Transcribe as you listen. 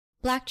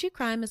Black True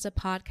Crime is a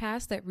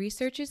podcast that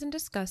researches and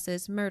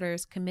discusses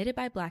murders committed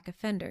by Black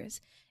offenders.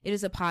 It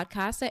is a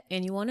podcast that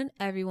anyone and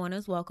everyone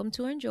is welcome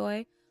to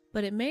enjoy,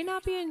 but it may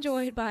not be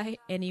enjoyed by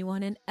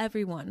anyone and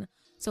everyone,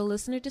 so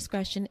listener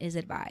discretion is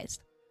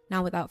advised.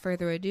 Now, without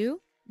further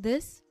ado,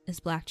 this is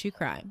Black True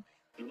Crime.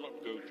 Do not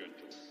go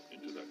gentle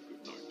into that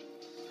good night.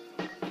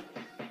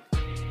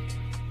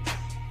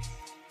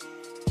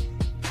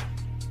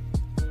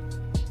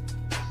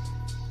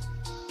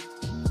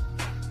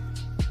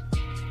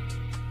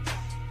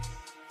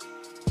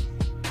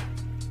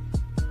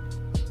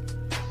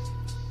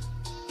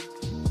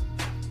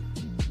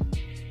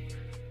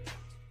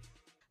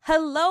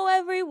 Hello,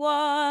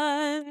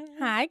 everyone.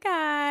 Hi,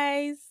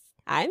 guys.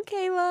 I'm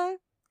Kayla.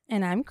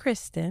 And I'm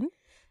Kristen.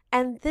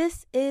 And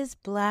this is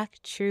Black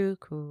True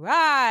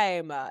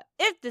Crime.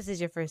 If this is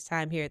your first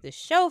time here at the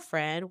show,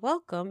 friend,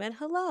 welcome and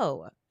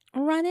hello.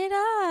 Run it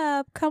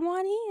up. Come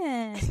on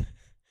in.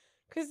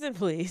 Kristen,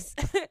 please.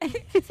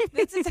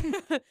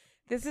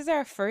 This is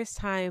our first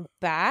time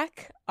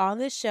back on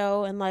the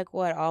show in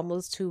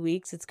almost 2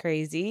 weeks. It's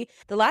crazy.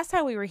 The last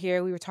time we were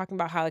here, we were talking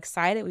about how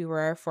excited we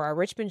were for our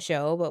Richmond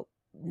show, but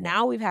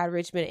now we've had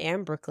Richmond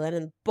and Brooklyn,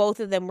 and both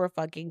of them were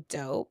fucking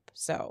dope.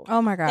 So,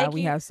 oh my God,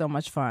 we have so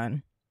much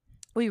fun.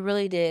 We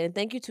really did. And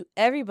thank you to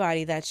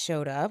everybody that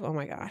showed up. Oh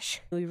my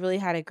gosh. We really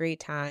had a great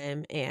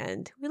time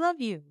and we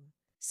love you.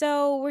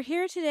 So we're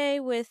here today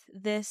with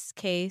this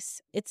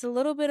case. It's a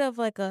little bit of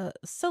like a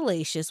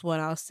salacious one,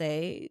 I'll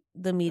say.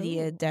 The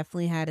media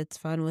definitely had its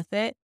fun with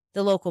it.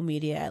 The local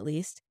media, at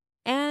least.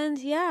 And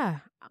yeah,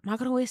 I'm not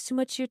going to waste too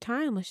much of your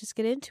time. Let's just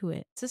get into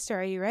it. Sister,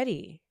 are you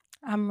ready?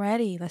 I'm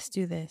ready. Let's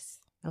do this.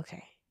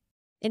 Okay.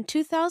 In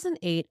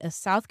 2008, a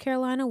South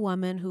Carolina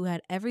woman who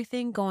had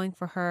everything going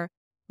for her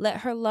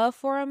let her love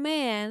for a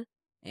man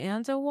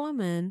and a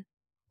woman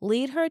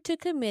lead her to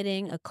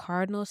committing a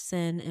cardinal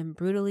sin and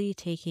brutally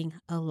taking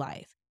a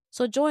life.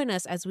 So join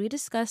us as we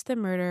discuss the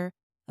murder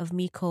of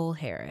Mekole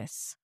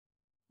Harris.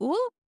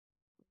 Ooh.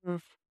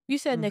 You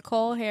said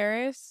Nicole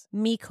Harris?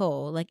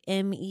 Mekole, like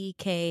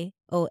Mekole.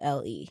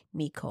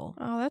 Mekole.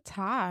 Oh, that's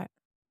hot.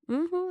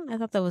 I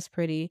thought that was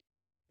pretty.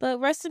 But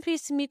rest in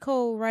peace to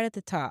Mekole right at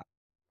the top.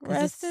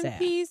 Rest in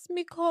peace,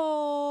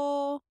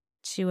 Mekole.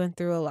 She went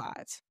through a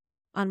lot.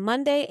 On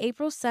Monday,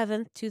 April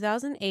 7th,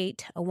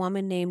 2008, a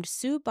woman named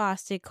Sue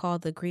Bostic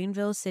called the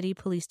Greenville City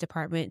Police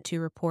Department to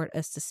report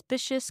a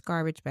suspicious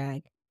garbage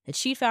bag that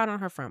she found on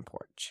her front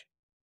porch.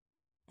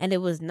 And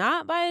it was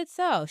not by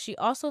itself. She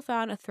also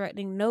found a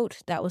threatening note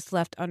that was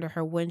left under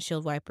her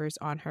windshield wipers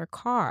on her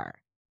car.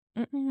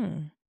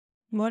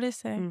 What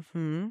is it?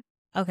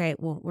 Okay,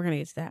 well, we're going to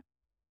get to that.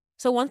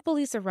 So once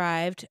police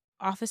arrived,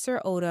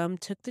 Officer Odom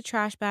took the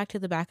trash bag to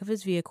the back of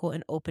his vehicle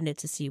and opened it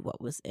to see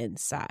what was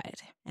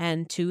inside.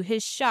 And to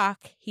his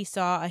shock, he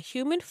saw a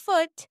human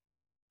foot,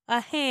 a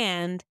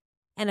hand,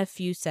 and a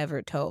few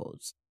severed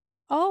toes.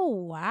 Oh,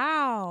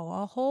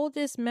 wow. A whole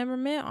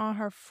dismemberment on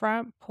her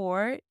front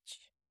porch?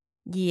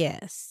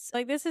 Yes.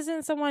 Like, this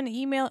isn't someone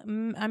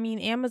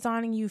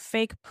Amazoning you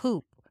fake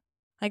poop.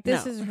 Like,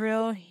 this is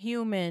real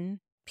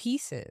human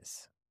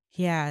pieces.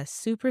 Yeah,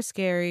 super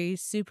scary,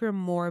 super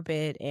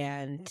morbid,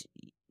 and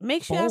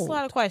makes you ask a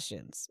lot of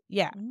questions.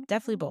 Yeah,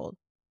 definitely bold.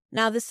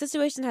 Now, the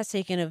situation has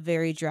taken a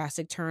very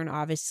drastic turn,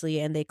 obviously,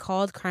 and they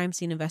called crime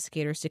scene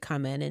investigators to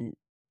come in and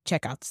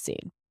check out the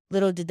scene.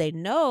 Little did they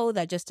know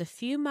that just a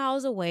few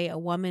miles away, a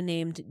woman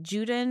named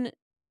Juden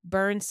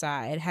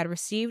Burnside had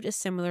received a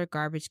similar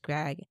garbage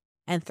bag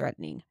and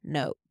threatening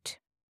note.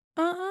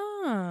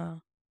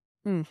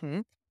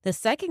 The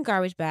second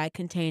garbage bag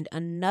contained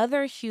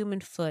another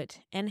human foot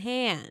and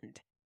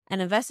hand.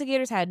 And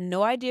investigators had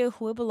no idea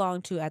who it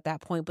belonged to at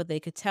that point, but they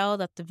could tell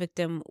that the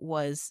victim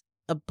was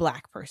a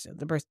Black person.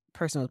 The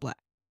person was Black.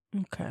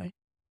 Okay.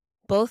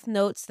 Both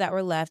notes that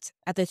were left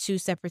at the two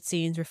separate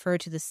scenes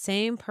referred to the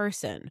same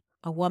person,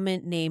 a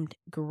woman named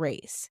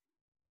Grace.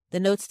 The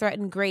notes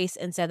threatened Grace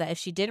and said that if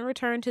she didn't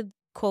return to,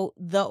 quote,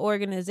 the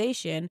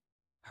organization,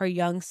 her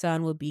young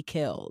son would be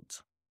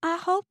killed. I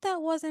hope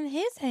that wasn't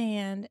his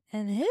hand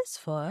and his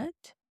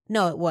foot.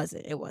 No, it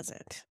wasn't. It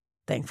wasn't,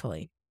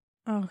 thankfully.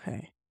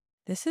 Okay.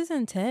 This is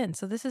intense.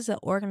 So this is an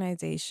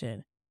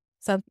organization,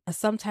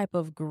 some type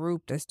of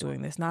group that's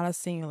doing this, not a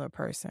singular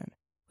person,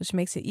 which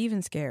makes it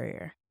even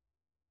scarier.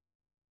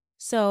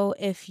 So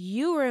if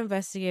you were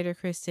investigator,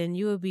 Kristen,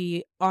 you would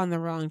be on the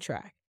wrong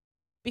track.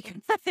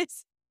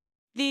 Because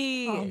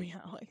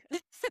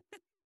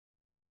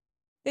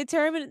the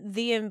term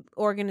the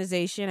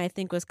organization, I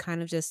think, was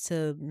kind of just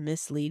to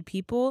mislead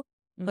people,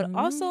 but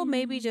also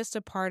maybe just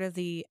a part of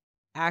the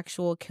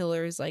actual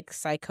killer's like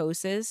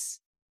psychosis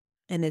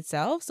in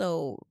itself.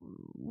 So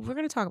we're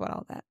going to talk about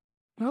all that.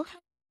 Okay.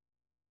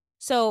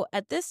 So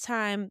at this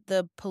time,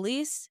 the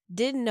police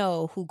didn't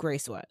know who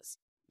Grace was.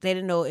 They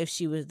didn't know if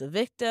she was the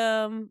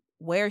victim,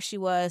 where she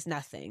was,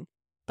 nothing.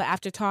 But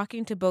after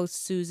talking to both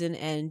Susan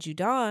and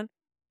Juden,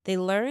 they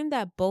learned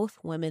that both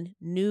women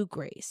knew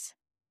Grace,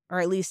 or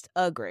at least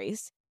a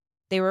Grace.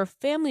 They were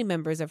family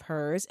members of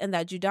hers, and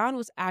that Juden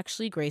was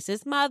actually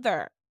Grace's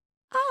mother.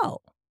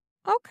 Oh,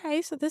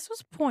 okay. So this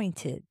was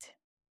pointed.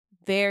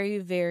 Very,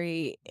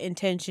 very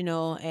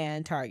intentional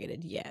and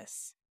targeted,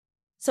 yes.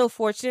 So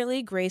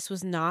fortunately, Grace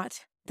was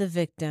not the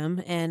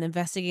victim, and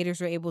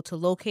investigators were able to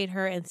locate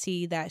her and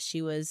see that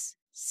she was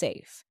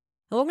safe.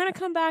 And we're going to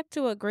come back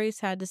to what Grace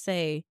had to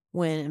say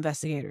when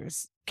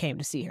investigators came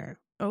to see her.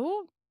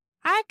 Oh,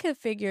 I could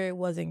figure it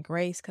wasn't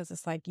Grace because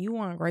it's like you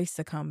want Grace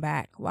to come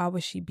back. Why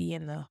would she be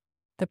in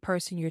the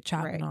person you're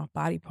chopping off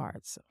body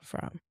parts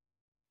from?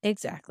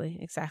 Exactly.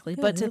 Good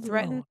But to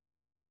threaten Lord.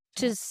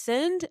 to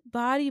send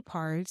body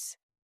parts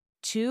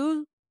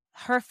to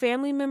her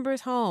family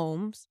members'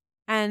 homes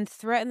and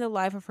threaten the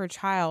life of her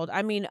child.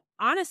 I mean,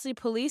 honestly,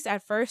 police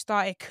at first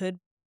thought it could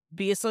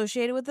be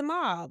associated with the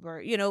mob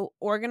or,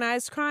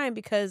 organized crime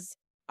because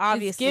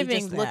obviously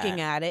giving just looking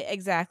that. at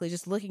it,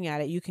 just looking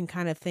at it, you can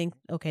kind of think,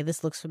 okay,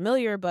 this looks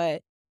familiar,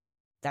 but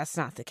that's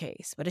not the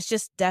case. But it's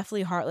just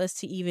definitely heartless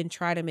to even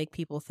try to make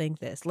people think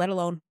this, let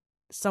alone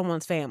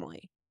someone's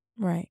family.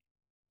 Right.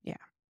 Yeah.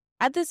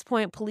 At this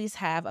point, police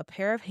have a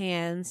pair of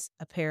hands,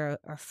 a pair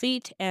of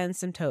feet, and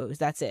some toes.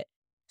 That's it.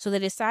 So they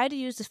decide to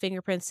use the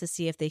fingerprints to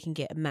see if they can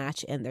get a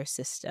match in their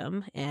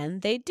system.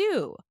 And they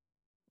do.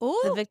 Ooh,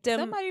 The victim,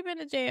 somebody been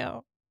to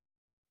jail.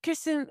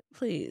 Kristen,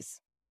 please.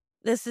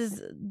 This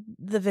is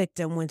the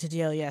victim went to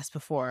jail, yes,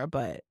 before,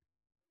 but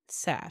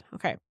sad.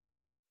 Okay.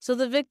 So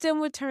the victim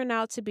would turn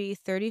out to be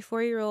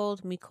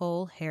 34-year-old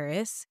Mekole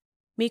Harris.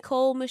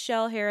 Mekole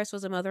Michelle Harris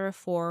was a mother of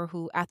 4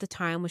 who at the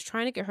time was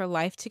trying to get her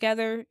life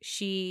together.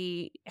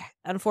 She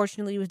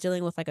unfortunately was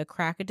dealing with like a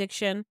crack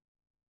addiction.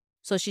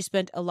 So she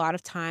spent a lot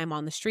of time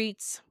on the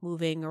streets,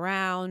 moving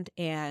around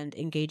and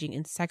engaging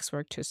in sex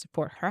work to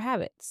support her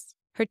habits.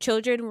 Her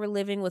children were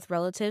living with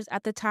relatives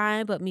at the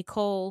time, but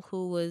Mekole,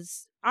 who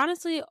was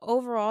honestly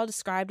overall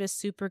described as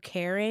super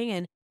caring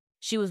and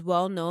she was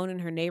well known in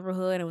her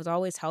neighborhood and was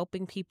always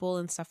helping people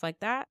and stuff like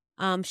that,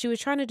 she was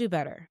trying to do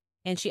better.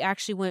 And she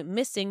actually went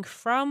missing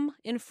from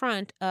in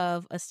front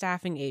of a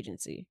staffing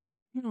agency.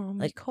 Oh,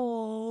 Like,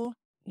 Mekole.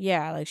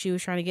 yeah, like she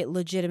was trying to get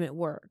legitimate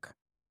work.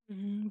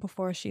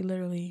 Before she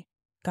literally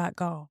got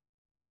gone.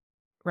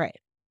 Right.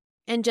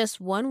 And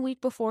just 1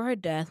 week before her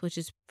death, which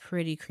is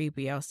pretty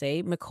creepy, I'll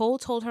say, Mekole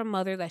told her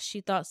mother that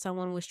she thought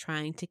someone was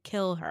trying to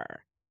kill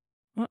her.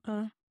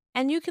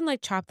 And you can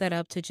like chop that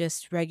up to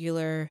just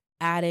regular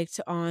addict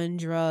on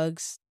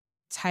drugs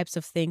types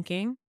of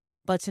thinking.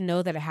 But to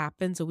know that it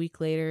happens a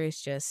week later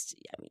is just,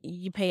 I mean,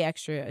 you pay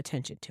extra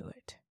attention to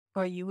it.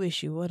 Or you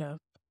wish you would have.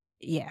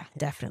 Yeah,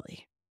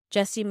 definitely.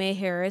 Jessie Mae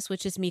Harris,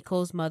 which is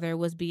Mekole's mother,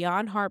 was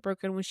beyond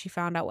heartbroken when she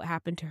found out what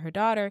happened to her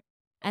daughter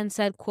and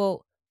said,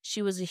 quote,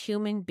 "She was a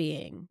human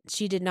being.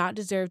 She did not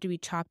deserve to be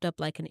chopped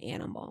up like an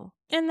animal."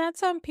 And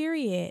that's on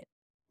period.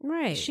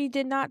 Right. She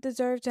did not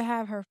deserve to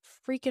have her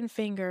freaking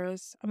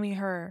fingers,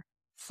 her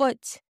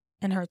foot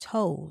and her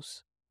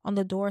toes on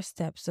the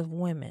doorsteps of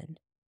women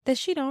that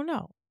she don't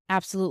know.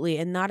 Absolutely.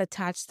 And not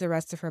attached to the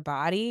rest of her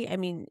body. I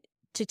mean,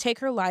 to take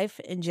her life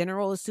in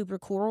general is super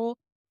cruel,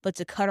 but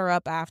to cut her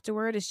up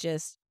afterward is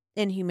just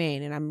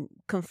inhumane. And I'm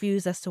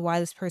confused as to why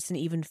this person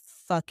even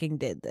fucking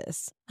did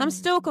this. I'm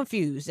still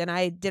confused, and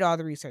I did all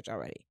the research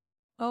already.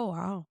 Oh,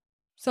 wow.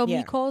 So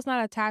Yeah. Mekole's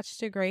not attached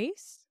to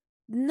Grace?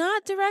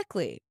 Not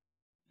directly.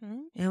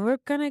 And we're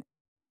going to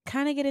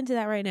kind of get into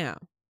that right now.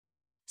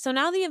 So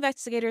now the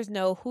investigators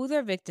know who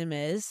their victim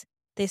is.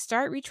 They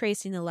start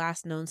retracing the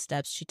last known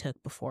steps she took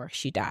before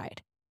she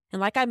died. And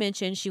like I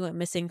mentioned, she went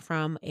missing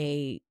from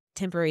a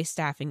temporary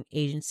staffing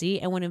agency.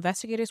 And when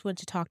investigators went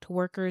to talk to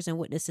workers and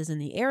witnesses in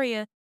the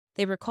area,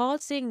 they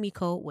recalled seeing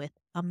Mekole with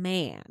a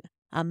man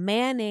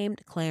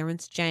named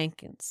Clarence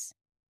Jenkins.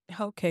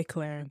 Okay,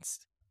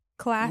 Clarence.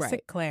 Classic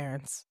Right.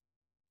 Clarence.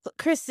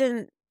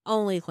 Kristen,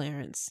 only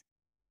Clarence.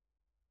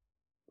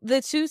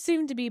 The two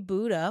seemed to be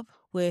booed up,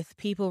 with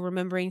people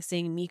remembering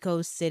seeing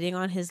Mekole sitting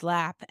on his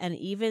lap and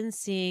even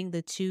seeing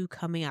the two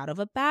coming out of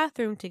a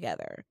bathroom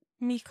together.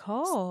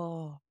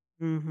 Mekole.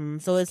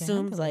 So it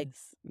assumes like,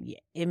 Scandalous. yeah,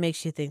 it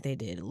makes you think they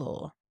did a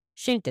little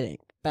shink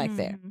back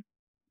there.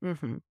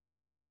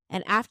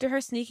 And after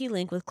her sneaky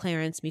link with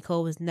Clarence,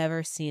 Mekole was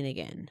never seen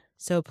again.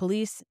 So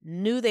police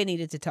knew they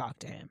needed to talk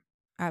to him.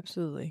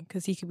 Absolutely,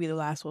 because he could be the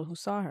last one who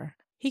saw her.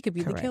 He could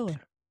be the killer.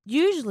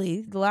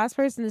 Usually, the last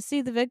person to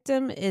see the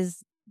victim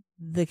is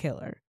the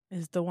killer.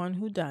 Is the one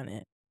who done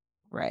it.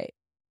 Right.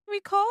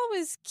 Mekole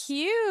was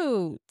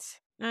cute.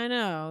 I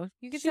know.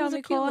 You could She tell was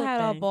a cute Mekole little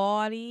had a thing.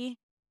 body.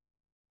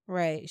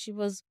 Right. She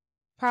was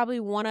probably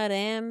one of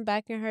them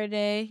back in her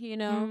day, you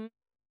know?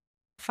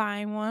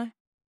 Fine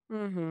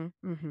one.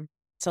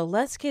 So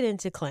let's get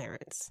into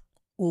Clarence.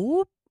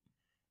 Oop.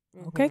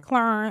 Okay,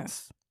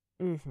 Clarence.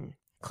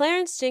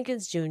 Clarence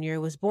Jenkins Jr.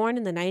 was born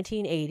in the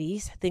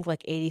 1980s, I think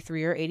like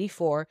 83 or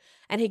 84,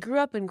 and he grew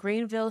up in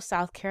Greenville,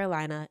 South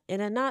Carolina, in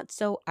a not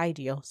so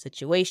ideal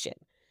situation.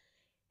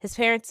 His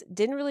parents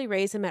didn't really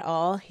raise him at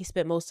all. He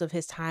spent most of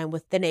his time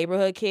with the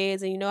neighborhood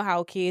kids, and you know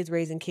how kids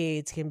raising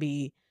kids can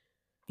be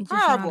Just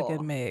horrible. not a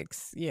good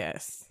mix.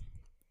 Yes.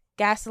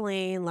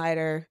 Gasoline,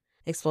 lighter,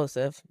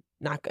 explosive,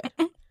 not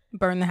good.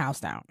 Burn the house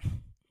down.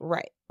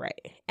 Right.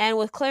 And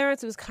with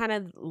Clarence, it was kind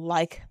of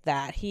like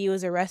that. He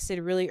was arrested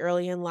really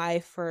early in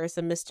life for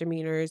some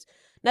misdemeanors.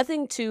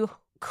 Nothing too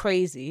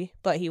crazy,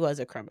 but he was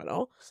a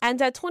criminal.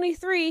 And at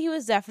 23, he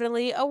was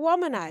definitely a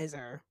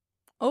womanizer.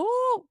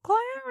 Oh,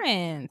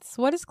 Clarence.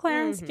 What is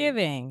Clarence Mhm.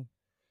 giving?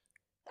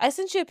 I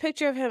sent you a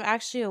picture of him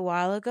actually a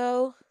while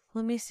ago.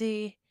 Let me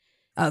see.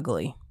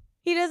 Ugly.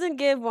 He doesn't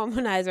give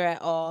womanizer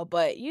at all,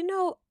 but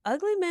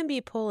ugly men be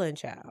pulling,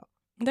 child.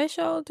 They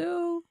sure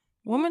do.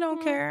 Women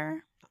don't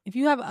care. If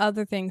you have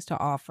other things to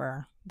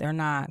offer, they're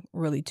not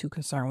really too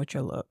concerned with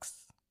your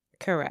looks.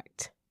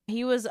 Correct.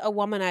 He was a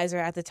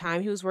womanizer at the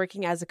time. He was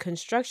working as a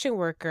construction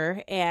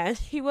worker, and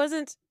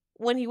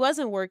when he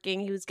wasn't working,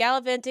 he was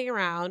gallivanting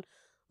around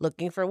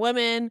looking for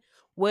women,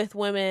 with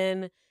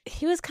women.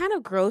 He was kind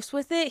of gross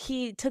with it.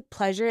 He took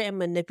pleasure in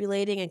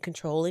manipulating and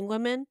controlling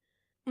women.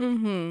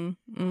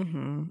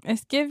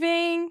 It's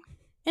giving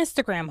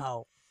Instagram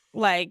hoe.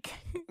 Like,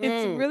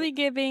 it's really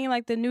giving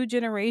like the new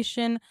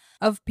generation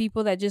of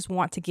people that just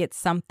want to get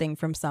something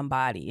from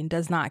somebody and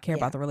does not care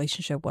about the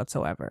relationship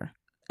whatsoever.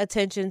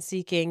 Attention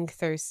seeking,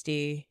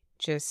 thirsty,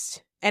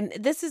 and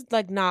this is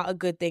like not a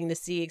good thing to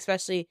see,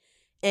 especially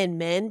in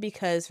men,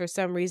 because for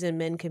some reason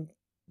men can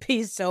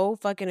be so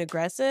fucking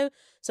aggressive.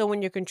 So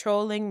when you're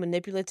controlling,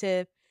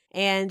 manipulative,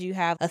 and you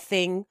have a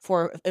thing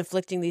for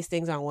inflicting these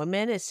things on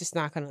women, it's just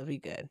not going to be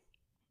good.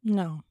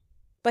 No.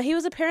 But he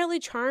was apparently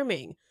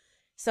charming.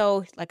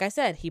 So, like I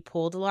said, he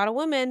pulled a lot of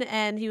women,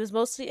 and he was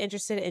mostly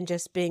interested in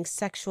just being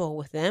sexual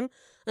with them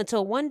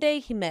until one day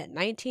he met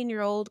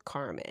 19-year-old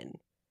Carmen.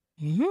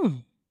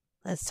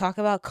 Let's talk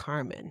about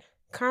Carmen.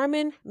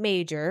 Carmen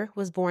Major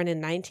was born in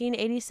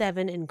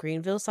 1987 in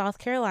Greenville, South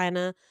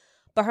Carolina,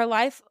 but her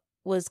life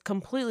was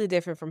completely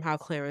different from how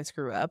Clarence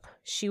grew up.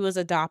 She was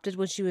adopted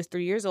when she was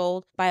 3 years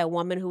old by a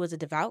woman who was a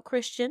devout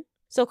Christian,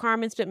 so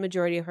Carmen spent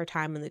majority of her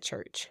time in the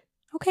church.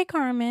 Okay,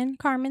 Carmen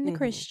the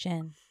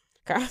Christian.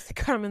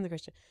 Carmen the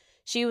Christian.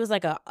 She was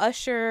like a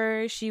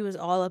usher. She was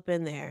all up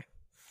in there.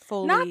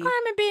 Fully. Not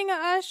Carmen being an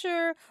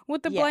usher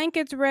with the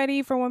blankets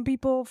ready for when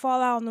people fall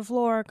out on the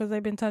floor because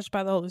they've been touched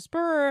by the Holy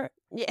Spirit.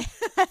 Yeah.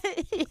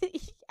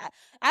 I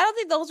don't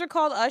think those were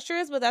called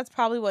ushers, but that's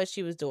probably what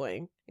she was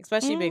doing,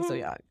 especially being so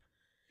young.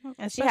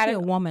 Especially she had a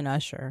woman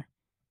usher.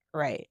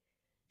 Right.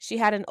 She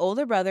had an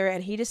older brother,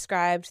 and he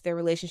described their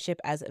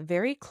relationship as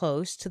very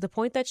close, to the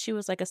point that she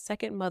was like a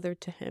second mother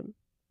to him.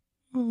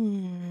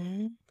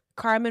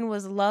 Carmen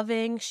was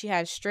loving. She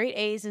had straight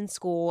A's in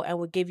school and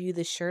would give you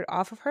the shirt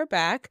off of her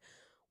back.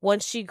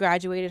 Once she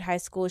graduated high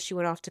school, she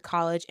went off to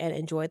college and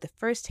enjoyed the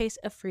first taste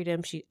of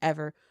freedom she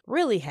ever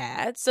really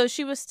had. So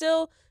she was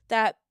still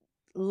that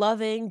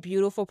loving,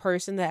 beautiful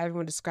person that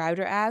everyone described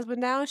her as. But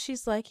now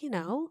she's like, okay,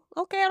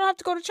 I don't have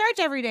to go to church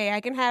every day.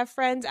 I can have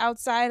friends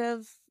outside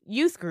of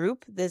youth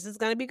group. This is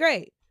going to be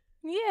great.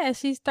 Yeah,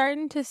 she's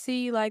starting to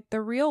see like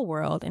the real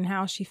world and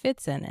how she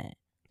fits in it.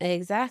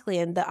 Exactly.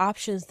 And the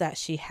options that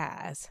she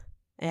has.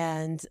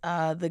 And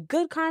the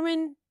good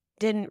Carmen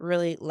didn't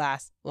really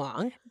last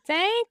long.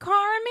 Dang,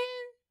 Carmen.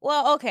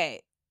 Well,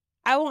 okay.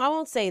 I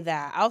won't say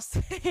that. I'll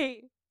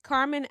say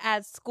Carmen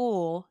at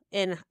school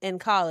in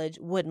college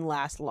wouldn't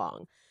last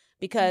long,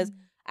 because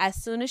as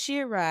soon as she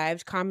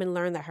arrived, Carmen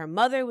learned that her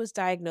mother was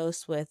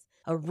diagnosed with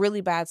a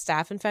really bad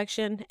staph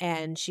infection,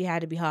 and she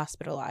had to be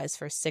hospitalized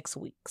for 6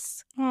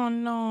 weeks. Oh,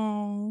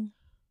 no.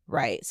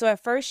 Right. So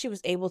at first she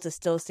was able to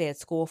still stay at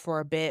school for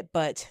a bit,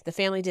 but the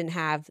family didn't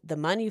have the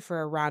money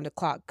for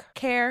around-the-clock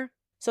care.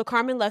 So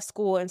Carmen left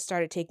school and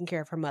started taking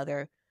care of her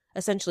mother,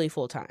 essentially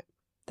full-time.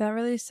 That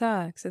really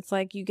sucks. It's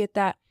like you get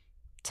that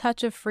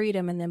touch of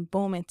freedom and then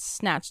boom, it's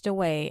snatched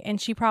away. And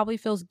she probably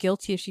feels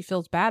guilty if she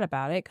feels bad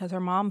about it because her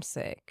mom's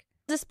sick.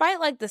 Despite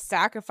like the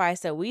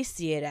sacrifice that we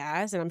see it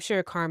as, and I'm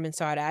sure Carmen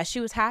saw it as, she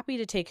was happy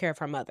to take care of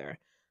her mother.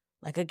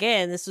 Like,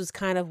 again, this was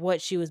kind of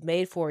what she was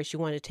made for. She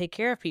wanted to take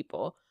care of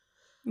people.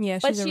 Yeah,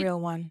 she's a real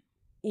one.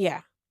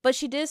 Yeah. But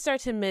she did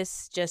start to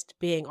miss just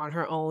being on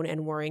her own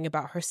and worrying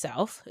about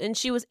herself. And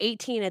she was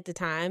 18 at the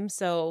time.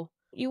 So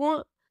you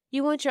want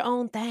your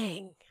own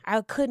thing.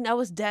 I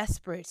was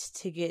desperate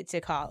to get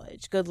to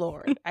college. Good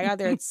Lord. I got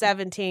there at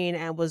 17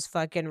 and was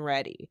fucking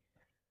ready.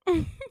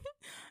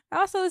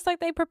 Also, it's like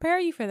they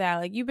prepare you for that.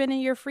 Like, you've been in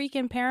your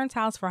freaking parents'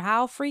 house for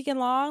how freaking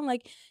long?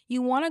 Like,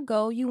 you want to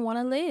go, you want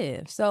to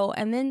live. So,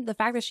 and then the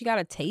fact that she got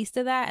a taste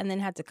of that and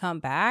then had to come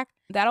back,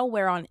 that'll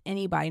wear on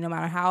anybody, no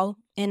matter how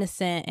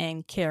innocent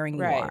and caring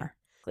you are.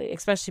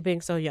 Especially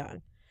being so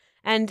young.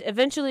 And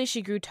eventually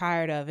she grew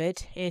tired of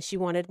it and she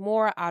wanted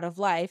more out of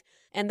life.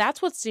 And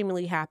that's what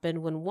seemingly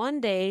happened when one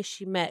day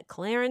she met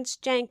Clarence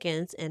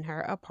Jenkins in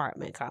her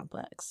apartment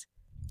complex.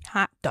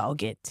 Hot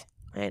dog it.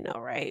 I know,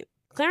 right?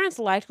 Clarence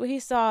liked what he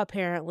saw,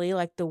 apparently.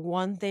 Like, the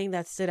one thing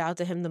that stood out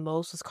to him the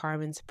most was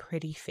Carmen's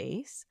pretty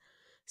face.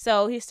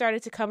 So he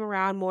started to come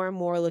around more and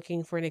more,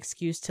 looking for an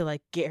excuse to,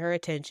 like, get her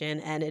attention.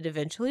 And it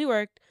eventually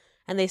worked.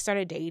 And they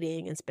started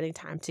dating and spending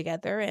time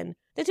together. And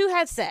the two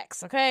had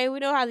sex, okay? We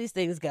know how these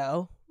things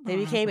go. They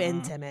became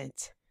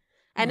intimate.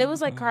 And it was,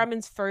 like,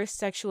 Carmen's first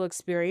sexual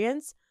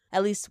experience,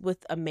 at least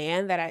with a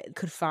man that I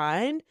could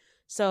find.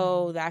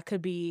 So that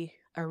could be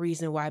a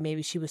reason why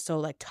maybe she was so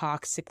like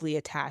toxically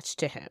attached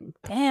to him.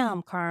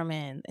 Damn,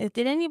 Carmen.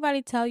 Did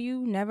anybody tell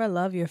you never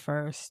love your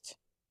first?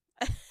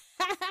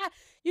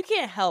 You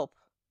can't help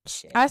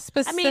shit. I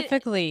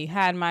specifically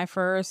had my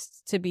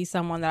first to be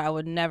someone that I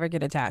would never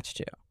get attached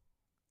to.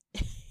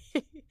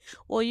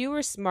 Well, you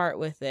were smart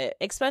with it,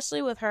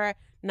 especially with her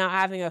not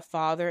having a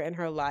father in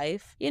her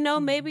life. You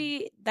know,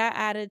 maybe that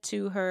added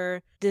to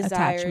her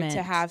desire Attachment.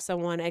 to have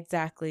someone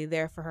exactly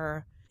there for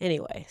her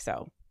anyway.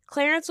 So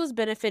Clarence was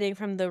benefiting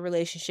from the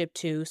relationship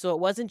too. So it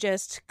wasn't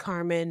just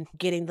Carmen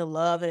getting the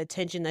love and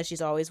attention that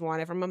she's always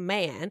wanted from a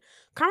man.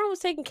 Carmen was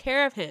taking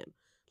care of him.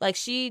 Like,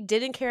 she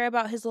didn't care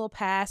about his little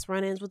past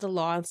run-ins with the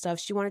law and stuff.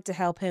 She wanted to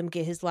help him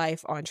get his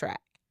life on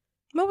track.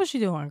 What was she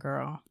doing,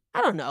 girl?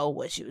 I don't know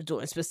what she was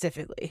doing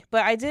specifically,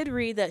 but I did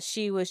read that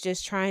she was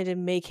just trying to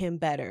make him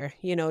better,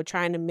 you know,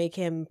 trying to make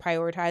him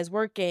prioritize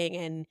working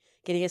and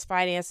getting his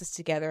finances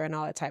together and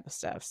all that type of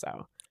stuff.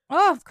 So,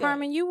 Oh,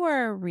 Carmen, you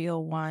were a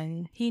real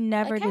one. He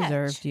never catch.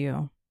 deserved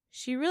you.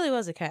 She really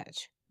was a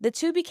catch. The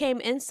two became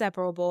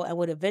inseparable and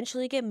would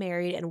eventually get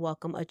married and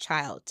welcome a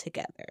child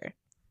together.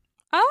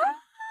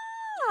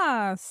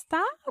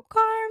 Stop,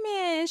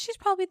 Carmen. She's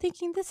probably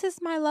thinking this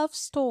is my love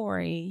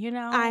story, you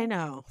know? I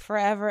know.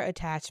 Forever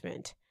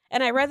attachment.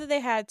 And I read that they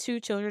had 2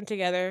 children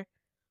together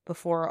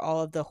before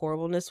all of the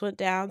horribleness went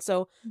down.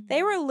 So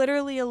they were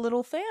literally a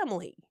little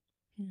family.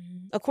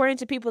 According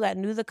to people that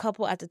knew the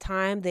couple at the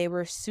time, they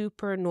were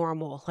super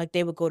normal. Like,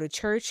 they would go to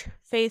church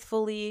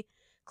faithfully.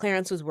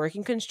 Clarence was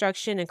working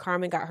construction and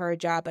Carmen got her a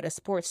job at a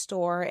sports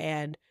store.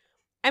 And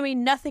I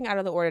mean, nothing out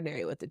of the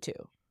ordinary with the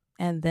two.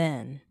 And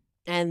then.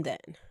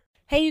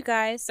 Hey, you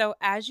guys. So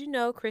as you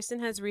know, Kristen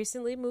has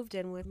recently moved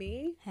in with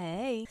me.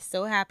 Hey.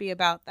 So happy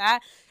about that.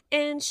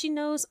 And she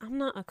knows I'm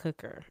not a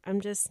cooker. I'm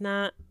just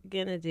not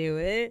gonna do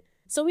it.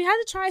 So we had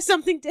to try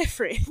something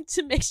different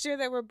to make sure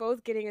that we're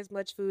both getting as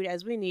much food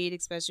as we need,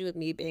 especially with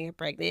me being a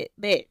pregnant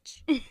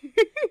bitch.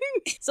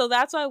 So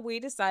that's why we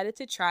decided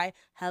to try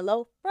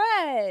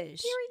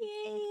HelloFresh.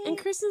 Period. And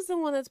Kristen's the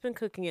one that's been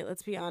cooking it,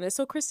 let's be honest.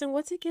 So Kristen,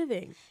 what's it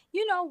giving?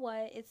 You know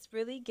what? It's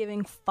really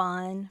giving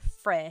fun,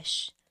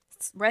 fresh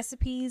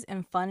recipes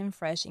and fun and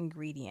fresh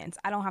ingredients.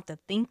 I don't have to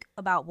think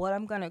about what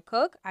I'm going to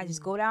cook. I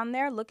just go down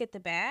there, look at the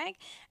bag,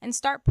 and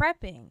start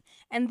prepping.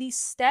 And these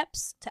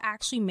steps to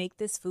actually make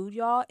this food,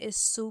 y'all, is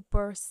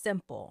super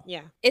simple.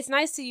 Yeah. It's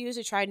nice to use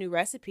to try new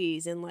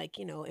recipes and, like,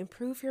 you know,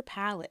 improve your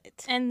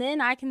palate. And then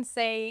I can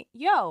say,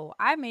 yo,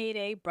 I made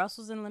a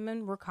Brussels and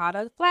lemon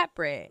ricotta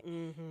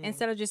flatbread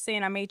instead of just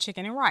saying I made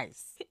chicken and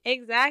rice.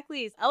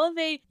 Exactly.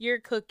 Elevate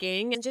your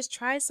cooking and just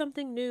try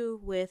something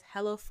new with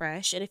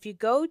HelloFresh. And if you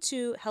go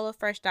to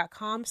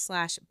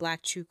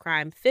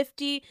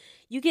HelloFresh.com/BlackTrueCrime50,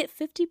 you get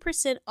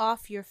 50%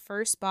 off your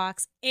first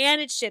box and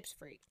it ships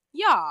free.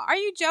 Y'all, are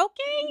you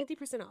joking?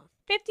 50% off.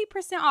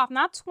 50% off,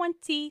 not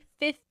 20,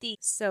 50.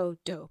 So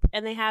dope.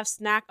 And they have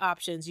snack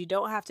options. You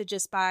don't have to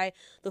just buy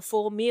the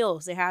full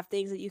meals. They have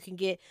things that you can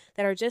get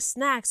that are just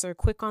snacks or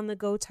quick on the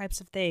go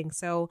types of things.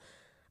 So,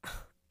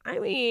 I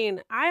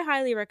mean, I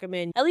highly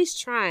recommend at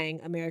least trying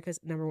America's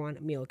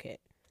 #1 meal kit.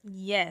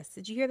 Yes.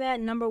 Did you hear that?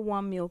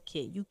 #1 meal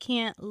kit. You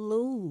can't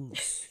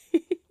lose.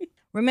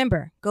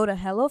 Remember, go to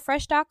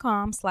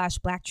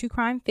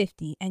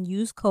HelloFresh.com/BlackTrueCrime50 and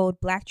use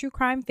code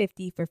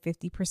BlackTrueCrime50 for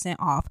 50%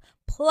 off.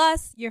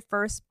 Plus, your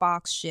first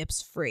box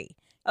ships free.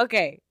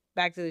 Okay,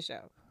 back to the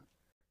show.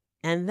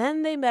 And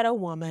then they met a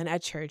woman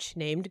at church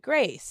named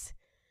Grace.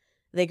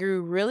 They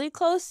grew really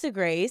close to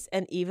Grace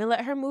and even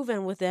let her move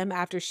in with them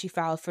after she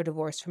filed for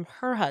divorce from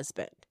her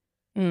husband.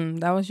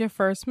 That was your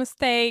first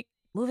mistake.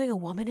 Moving a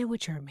woman in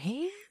with your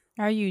man?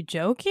 Are you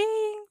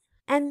joking?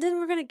 And then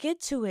we're going to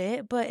get to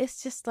it, but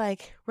it's just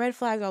like red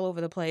flags all over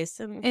the place.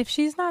 And if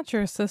she's not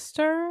your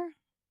sister,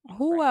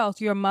 who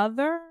else? Your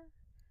mother?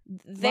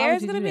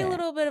 There's going to be a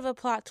little bit of a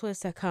plot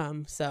twist that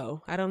comes.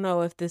 So I don't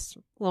know if this,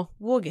 well,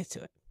 we'll get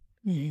to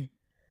it.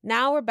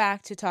 Now we're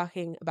back to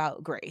talking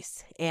about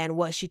Grace and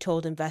what she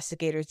told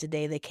investigators the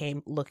day they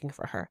came looking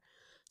for her.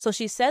 So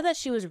she said that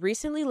she was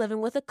recently living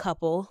with a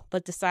couple,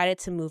 but decided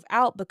to move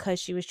out because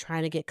she was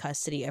trying to get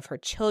custody of her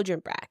children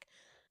back.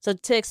 So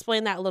to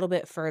explain that a little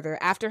bit further,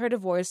 after her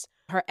divorce,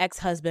 her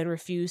ex-husband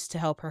refused to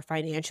help her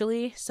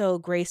financially. So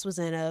Grace was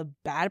in a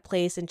bad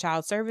place and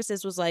child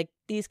services was like,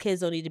 these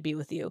kids don't need to be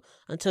with you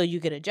until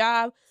you get a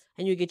job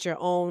and you get your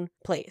own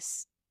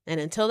place. And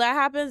until that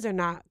happens, they're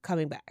not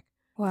coming back.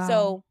 Wow.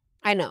 So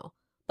I know.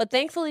 But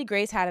thankfully,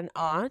 Grace had an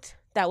aunt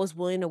that was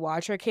willing to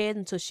watch her kid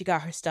until she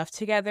got her stuff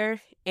together.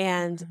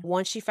 And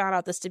once she found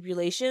out the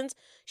stipulations,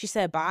 she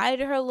said bye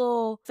to her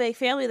little fake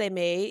family they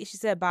made. She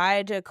said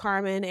bye to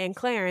Carmen and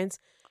Clarence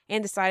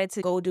and decided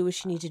to go do what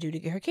she needed to do to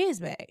get her kids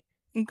back.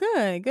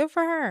 Good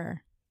for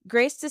her.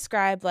 Grace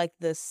described like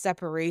the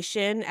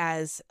separation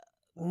as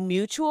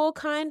mutual,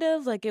 kind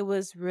of like it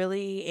was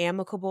really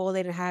amicable.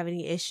 They didn't have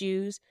any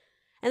issues.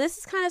 And this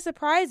is kind of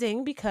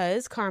surprising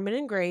because Carmen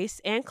and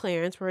Grace and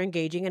Clarence were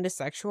engaging in a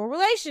sexual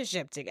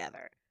relationship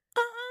together.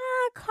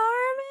 Carmen.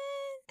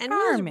 And he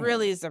was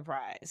really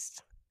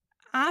surprised.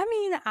 I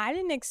mean, I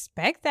didn't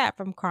expect that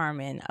from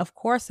Carmen. Of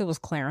course, it was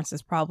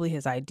Clarence's, probably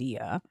his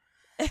idea.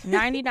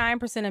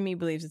 99% of me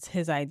believes it's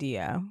his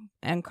idea.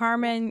 And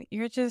Carmen,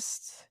 you're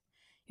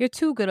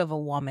too good of a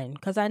woman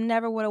because I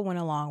never would have went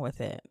along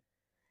with it.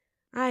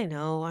 I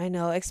know.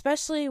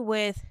 Especially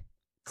with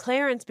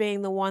Clarence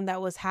being the one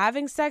that was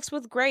having sex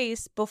with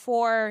Grace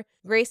before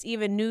Grace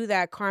even knew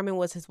that Carmen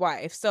was his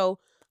wife. So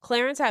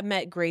Clarence had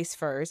met Grace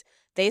first.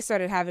 They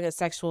started having a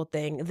sexual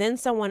thing. Then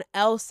someone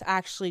else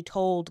actually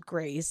told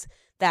Grace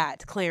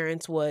that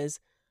Clarence was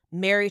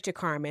married to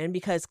Carmen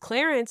because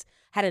Clarence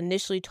had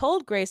initially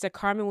told Grace that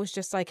Carmen was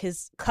just like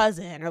his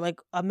cousin or like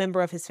a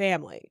member of his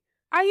family.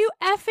 Are you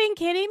effing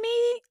kidding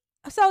me?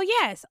 So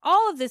yes,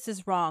 all of this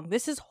is wrong.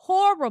 This is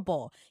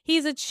horrible.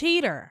 He's a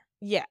cheater.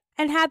 Yeah.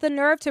 And had the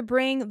nerve to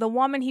bring the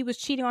woman he was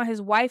cheating on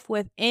his wife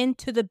with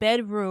into the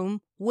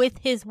bedroom with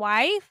his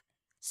wife.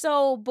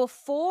 So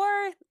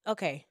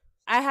okay,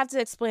 I have to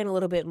explain a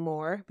little bit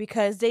more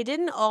because they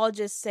didn't all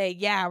just say,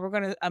 yeah, we're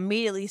going to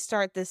immediately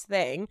start this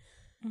thing.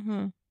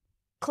 Mm-hmm.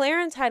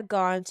 Clarence had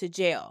gone to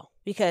jail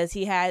because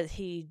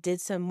he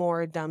did some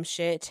more dumb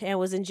shit and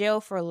was in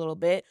jail for a little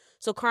bit.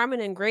 So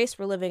Carmen and Grace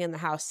were living in the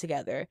house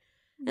together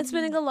and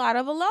spending a lot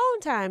of alone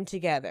time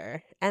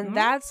together. And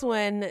that's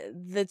when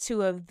the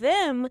two of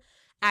them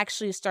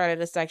actually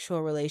started a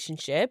sexual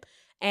relationship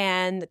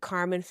and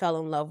Carmen fell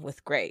in love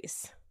with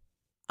Grace.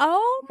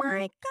 Oh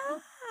my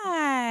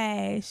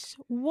gosh.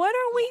 What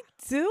are we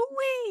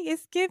doing?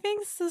 It's giving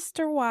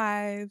sister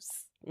wives.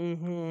 I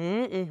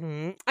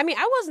mean,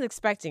 I wasn't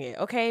expecting it,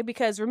 okay?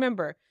 Because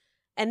remember,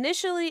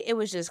 initially it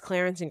was just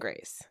Clarence and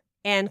Grace.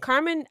 And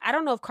Carmen, I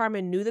don't know if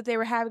Carmen knew that they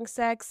were having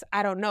sex.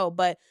 I don't know.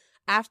 But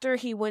after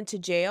he went to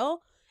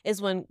jail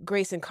is when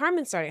Grace and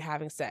Carmen started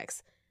having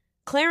sex.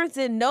 Clarence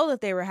didn't know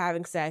that they were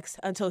having sex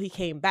until he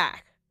came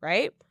back,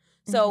 right?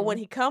 So when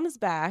he comes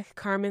back,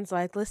 Carmen's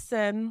like,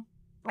 listen,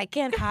 I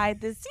can't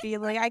hide this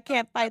feeling. I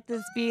can't fight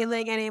this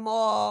feeling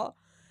anymore.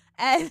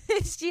 And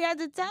she had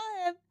to tell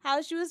him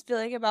how she was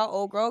feeling about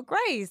old girl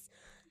Grace.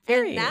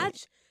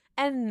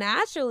 And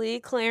naturally,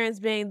 Clarence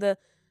being the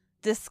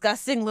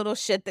disgusting little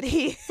shit that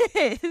he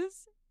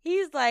is,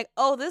 he's like,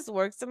 oh, this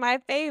works in my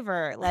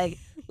favor. Like,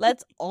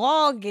 let's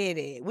all get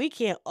it. We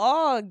can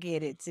all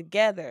get it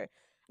together.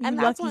 And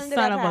you lucky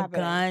son of a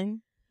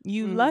gun.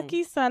 You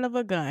lucky son of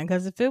a gun.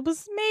 Because if it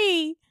was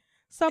me,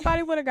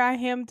 somebody would have got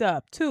hemmed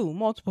up too.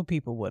 Multiple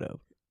people would have.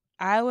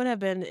 I would have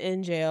been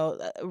in jail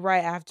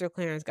right after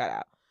Clarence got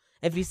out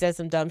if he said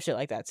some dumb shit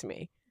like that to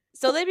me.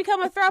 So they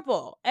become a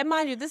throuple. And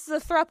mind you, this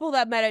is a throuple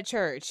that met at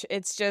church.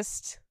 It's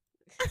just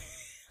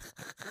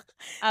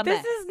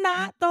this is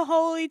not the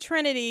Holy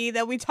Trinity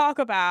that we talk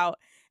about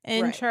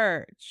in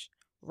church.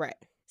 Right.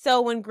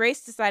 So when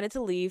Grace decided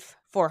to leave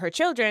for her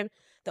children,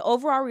 the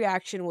overall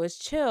reaction was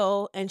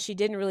chill, and she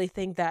didn't really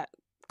think that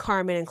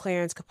Carmen and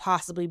Clarence could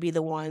possibly be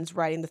the ones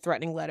writing the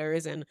threatening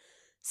letters and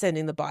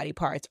sending the body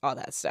parts, all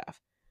that stuff.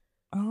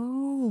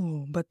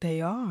 Oh, but they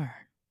are.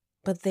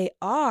 But they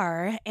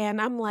are. And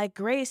I'm like,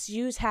 Grace,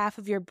 use half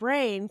of your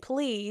brain,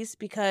 please,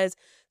 because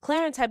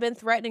Clarence had been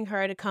threatening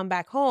her to come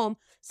back home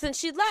since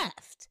she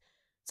left.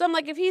 So I'm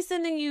like, if he's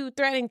sending you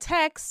threatening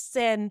texts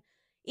and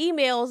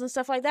emails and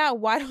stuff like that,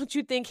 why don't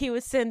you think he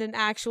would send an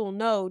actual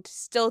note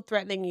still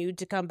threatening you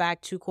to come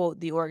back to, quote,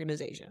 the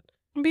organization?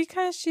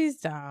 Because she's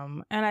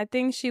dumb. And I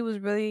think she was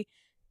really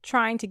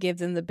trying to give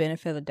them the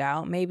benefit of the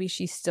doubt. Maybe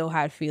she still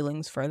had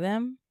feelings for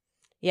them.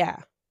 Yeah.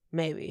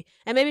 Maybe.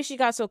 And maybe she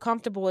got so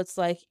comfortable, it's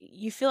like,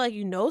 you feel like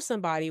you know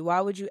somebody. Why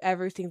would you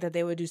ever think that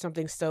they would do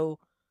something so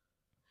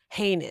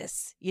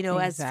heinous, you know,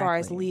 as far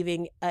as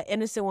leaving an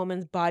innocent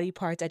woman's body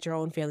parts at your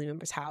own family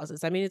members'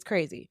 houses? I mean, it's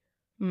crazy.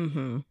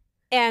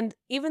 And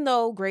even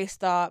though Grace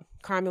thought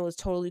Carmen was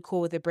totally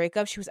cool with the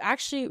breakup, she was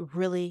actually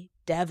really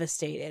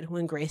devastated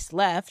when Grace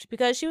left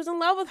because she was in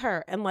love with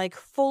her and like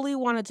fully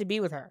wanted to be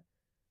with her.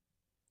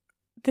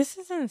 This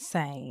is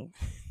insane.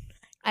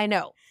 I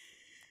know.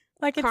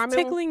 Like, it's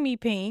tickling me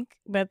pink,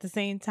 but at the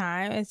same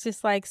time, it's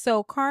just like,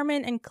 so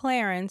Carmen and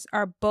Clarence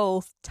are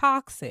both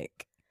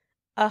toxic.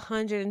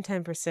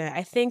 110%.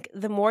 I think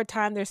the more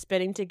time they're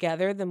spending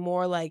together, the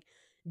more like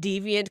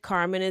deviant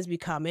Carmen is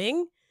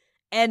becoming.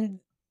 And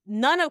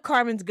none of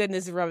Carmen's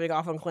goodness is rubbing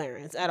off on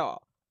Clarence at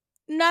all.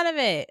 None of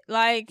it.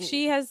 Like,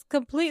 she has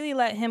completely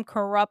let him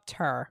corrupt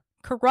her.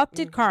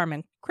 Corrupted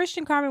Carmen.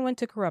 Christian Carmen went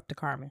to corrupt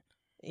Carmen.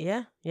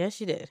 Yeah,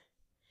 she did.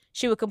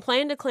 She would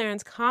complain to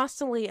Clarence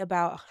constantly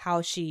about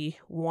how she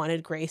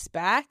wanted Grace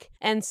back.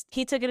 And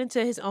he took it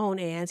into his own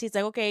hands. He's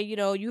like, okay, you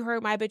know, you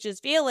hurt my bitch's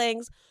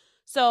feelings,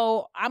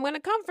 so I'm going to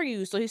come for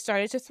you. So he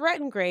started to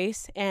threaten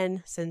Grace.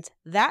 And since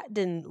that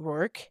didn't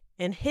work,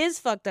 in his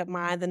fucked up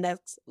mind, the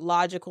next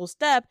logical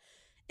step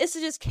is to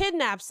just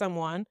kidnap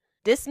someone,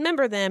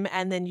 dismember them,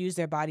 and then use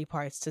their body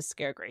parts to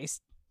scare Grace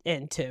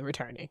into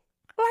returning.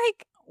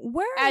 Like,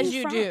 where are As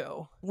you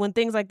do. When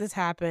things like this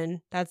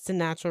happen, that's the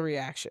natural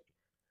reaction.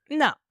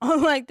 No,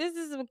 like, this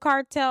is some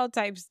cartel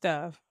type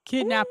stuff.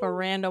 Kidnap a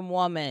random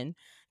woman,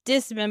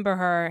 dismember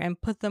her, and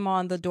put them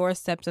on the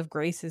doorsteps of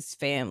Grace's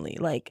family.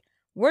 Like,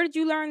 where did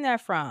you learn that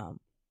from?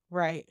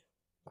 Right.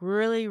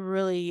 Really,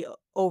 really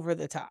over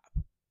the top.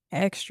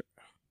 Extra.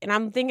 And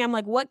I'm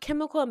like, what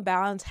chemical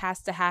imbalance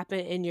has to happen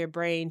in your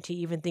brain to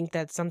even think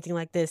that something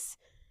like this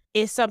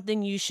is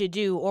something you should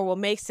do or will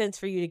make sense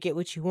for you to get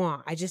what you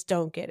want? I just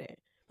don't get it.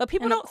 But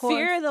people And of don't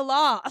fear course- the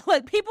law.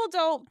 Like, people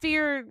don't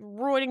fear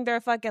ruining their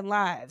fucking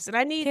lives. And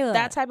I need Kayla.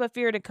 that type of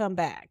fear to come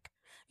back.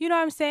 You know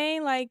what I'm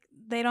saying? Like,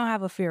 they don't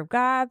have a fear of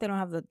God. They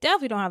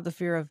definitely don't have the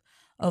fear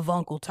of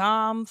Uncle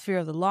Tom, fear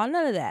of the law,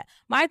 none of that.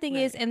 My thing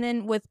is, and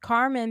then with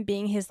Carmen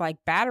being his like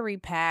battery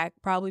pack,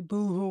 probably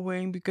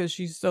boo-hooing because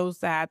she's so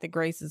sad that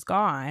Grace is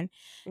gone.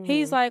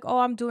 He's like, oh,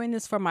 I'm doing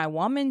this for my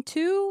woman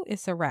too.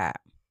 It's a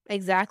wrap.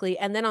 Exactly.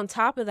 And then on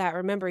top of that,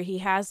 remember, he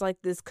has like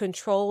this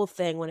control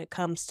thing when it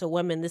comes to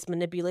women, this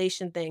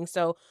manipulation thing.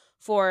 So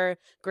for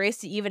Grace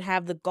to even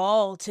have the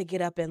gall to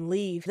get up and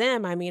leave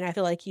them, I mean, I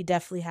feel like he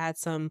definitely had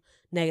some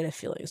negative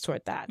feelings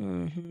toward that.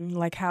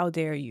 Like, how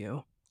dare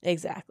you?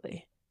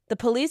 Exactly. The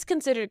police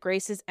considered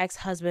Grace's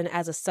ex-husband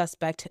as a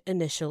suspect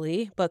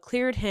initially, but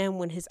cleared him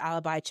when his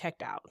alibi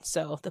checked out.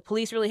 So the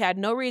police really had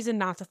no reason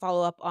not to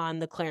follow up on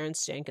the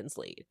Clarence Jenkins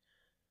lead.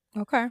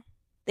 Okay.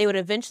 They would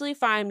eventually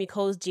find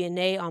Mekole's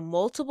DNA on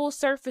multiple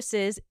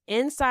surfaces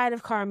inside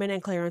of Carmen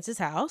and Clarence's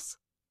house.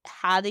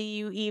 How do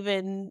you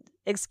even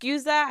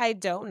excuse that? I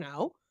don't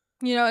know.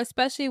 You know,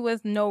 especially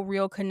with no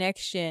real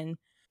connection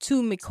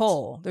to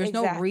Mekole. There's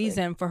no Exactly.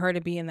 reason for her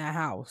to be in that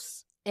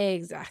house.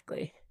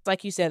 Exactly.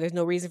 Like you said, there's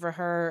no reason for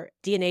her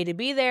DNA to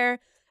be there.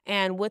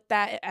 And with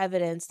that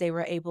evidence, they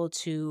were able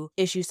to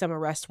issue some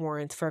arrest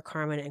warrants for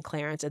Carmen and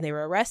Clarence, and they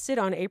were arrested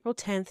on April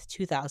 10th,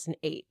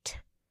 2008.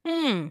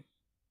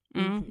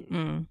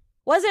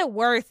 Was it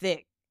worth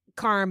it,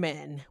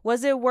 Carmen?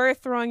 Was it worth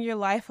throwing your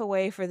life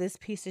away for this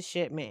piece of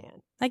shit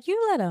man? Like, you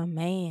let a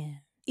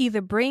man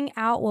either bring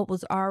out what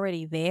was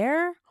already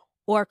there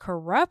or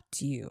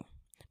corrupt you.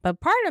 But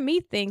part of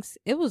me thinks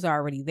it was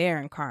already there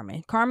in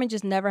Carmen. Carmen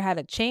just never had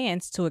a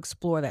chance to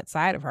explore that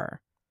side of her.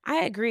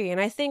 I agree.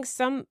 And I think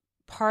some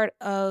type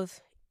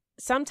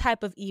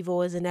of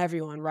evil is in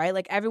everyone, right?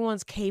 Like,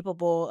 everyone's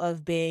capable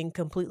of being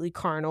completely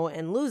carnal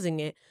and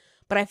losing it.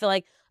 But I feel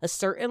like a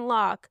certain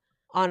lock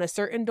on a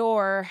certain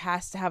door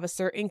has to have a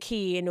certain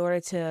key in order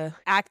to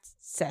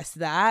access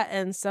that.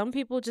 And some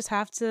people just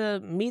have to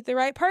meet the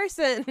right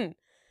person.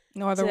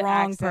 Or the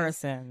wrong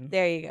person.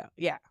 There you go.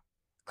 Yeah.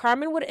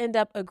 Carmen would end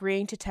up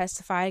agreeing to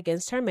testify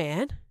against her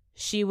man.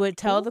 She would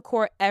tell the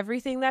court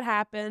everything that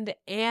happened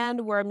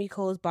and where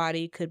Mekole's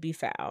body could be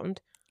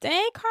found.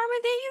 Dang, Carmen,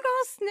 then you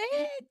gonna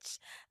snitch.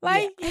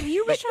 Like, if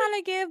you were trying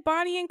to give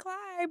Bonnie and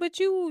Clyde, but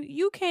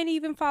you can't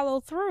even follow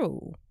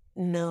through.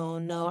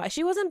 No.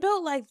 She wasn't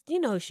built like,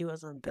 she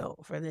wasn't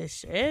built for this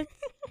shit.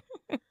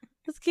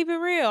 Let's keep it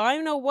real. I don't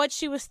even know what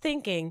she was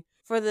thinking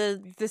for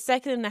the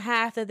second and a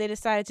half that they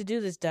decided to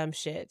do this dumb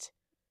shit.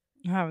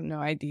 I have no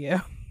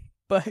idea.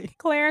 But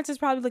Clarence is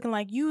probably looking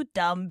like, you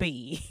dumb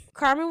bee.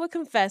 Carmen would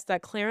confess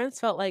that Clarence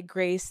felt like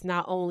Grace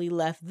not only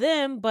left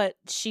them, but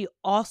she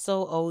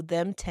also owed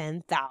them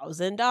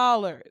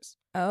 $10,000.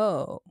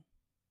 Oh.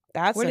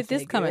 That's Where did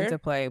this come into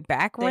play?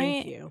 Back rent?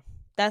 Thank you.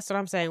 That's what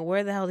I'm saying.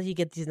 Where the hell did he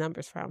get these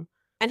numbers from?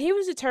 And he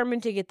was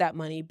determined to get that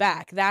money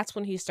back. That's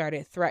when he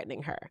started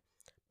threatening her.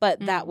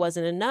 But that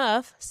wasn't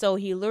enough, so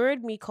he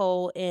lured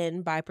Mekole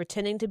in by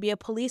pretending to be a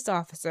police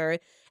officer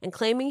and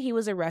claiming he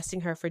was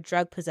arresting her for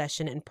drug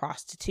possession and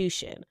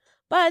prostitution.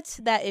 But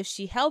that if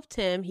she helped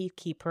him, he'd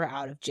keep her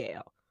out of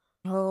jail.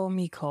 Oh,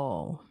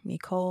 Mekole.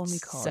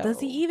 So- Does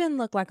he even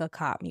look like a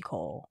cop,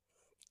 Mekole?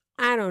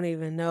 I don't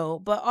even know.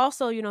 But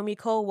also,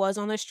 Mekole was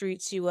on the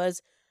streets. She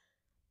was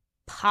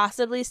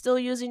possibly still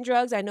using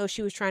drugs. I know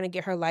she was trying to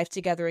get her life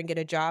together and get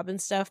a job and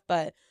stuff,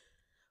 but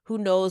who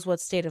knows what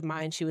state of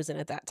mind she was in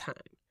at that time.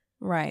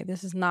 Right.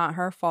 This is not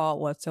her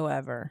fault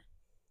whatsoever.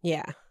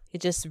 Yeah.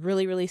 It just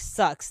really, really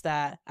sucks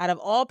that out of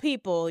all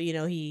people,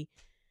 he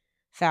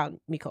found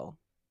Mekole.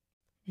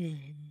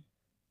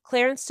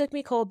 Clarence took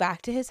Mekole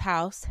back to his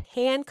house,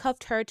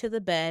 handcuffed her to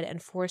the bed,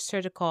 and forced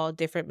her to call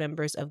different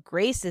members of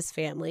Grace's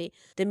family,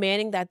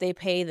 demanding that they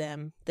pay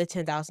them the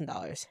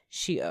 $10,000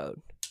 she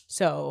owed.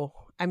 So,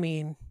 I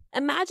mean,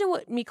 imagine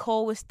what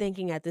Mekole was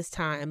thinking at this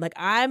time. Like,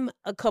 I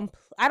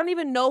don't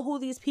even know who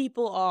these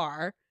people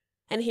are,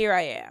 and here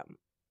I am.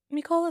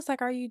 Mekole is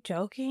like, are you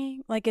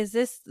joking? Like, is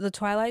this the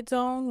Twilight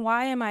Zone?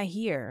 Why am I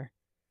here?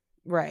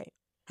 Right.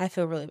 I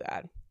feel really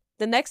bad.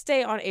 The next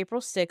day, on April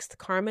 6th,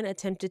 Carmen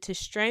attempted to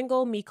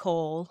strangle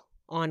Mekole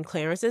on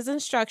Clarence's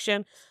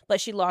instruction,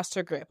 but she lost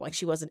her grip. Like,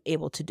 she wasn't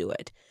able to do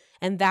it.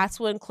 And that's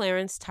when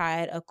Clarence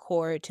tied a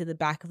cord to the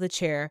back of the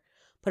chair,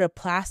 put a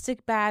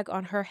plastic bag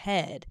on her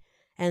head,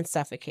 and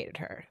suffocated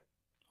her.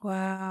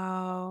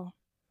 Wow.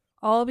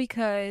 All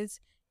because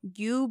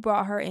you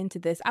brought her into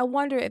this. I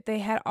wonder if they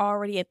had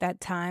already at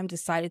that time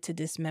decided to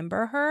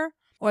dismember her,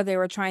 or they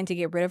were trying to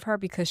get rid of her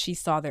because she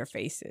saw their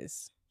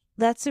faces.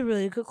 That's a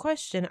really good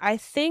question. I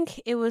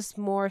think it was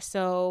more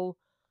so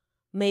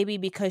maybe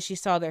because she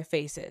saw their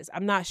faces.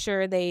 I'm not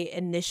sure they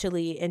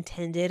initially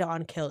intended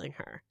on killing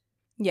her.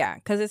 Yeah,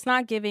 because it's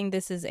not giving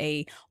this is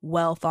a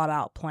well thought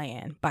out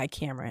plan by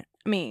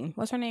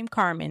what's her name?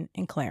 Carmen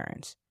and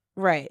Clarence.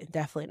 Right,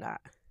 definitely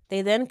not.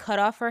 They then cut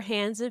off her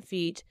hands and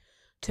feet,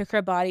 took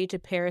her body to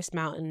Paris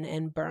Mountain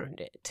and burned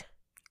it.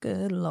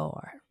 Good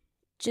Lord.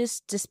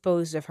 Just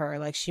disposed of her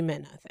like she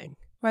meant nothing.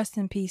 Rest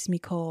in peace,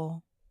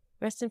 Mekole.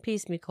 Rest in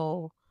peace,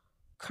 Mekole.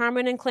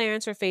 Carmen and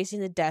Clarence were facing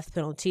the death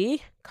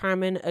penalty.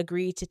 Carmen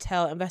agreed to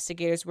tell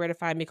investigators where to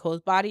find Mekole's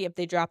body if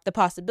they dropped the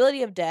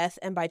possibility of death,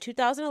 and by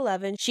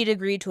 2011, she'd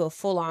agreed to a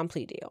full-on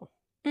plea deal.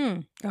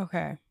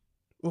 Okay.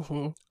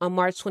 On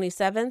March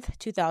 27th,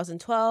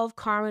 2012,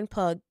 Carmen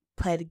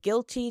pled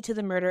guilty to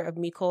the murder of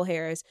Mekole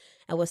Harris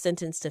and was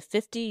sentenced to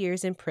 50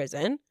 years in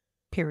prison.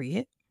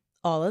 Period.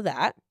 All of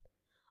that.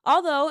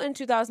 Although in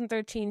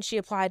 2013, she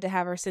applied to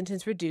have her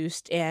sentence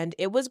reduced, and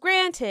it was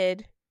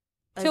granted.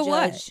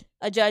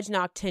 A judge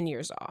knocked 10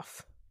 years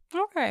off.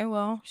 Okay,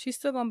 well, she's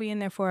still going to be in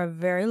there for a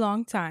very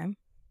long time.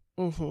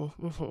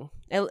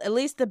 At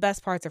least the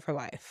best parts of her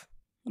life.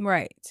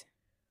 Right.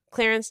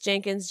 Clarence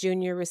Jenkins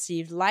Jr.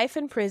 received life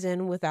in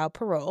prison without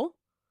parole.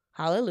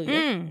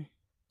 Hallelujah.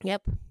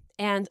 Yep.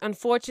 And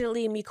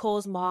unfortunately,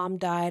 Mekole's mom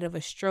died of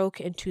a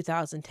stroke in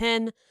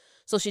 2010,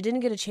 so she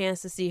didn't get a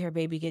chance to see her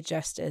baby get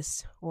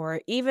justice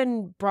or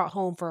even brought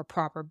home for a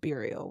proper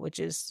burial, which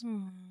is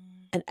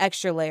an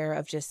extra layer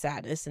of just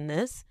sadness in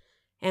this.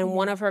 And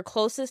one of her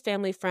closest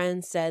family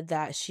friends said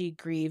that she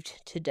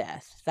grieved to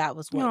death. That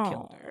was what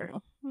killed her.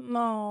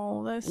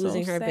 No, that's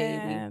losing so her sad.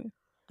 baby.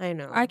 I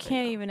know. I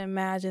can't even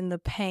imagine the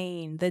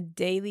pain, the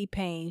daily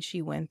pain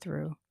she went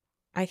through.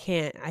 I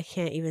can't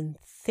even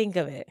think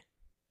of it.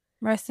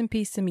 Rest in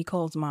peace to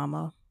Mekole's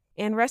mama.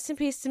 And rest in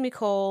peace to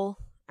Mekole.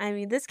 I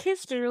mean, this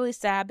kid's really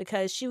sad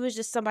because she was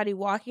just somebody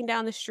walking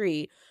down the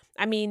street.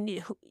 I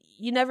mean,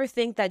 you never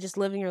think that just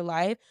living your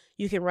life,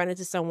 you can run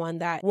into someone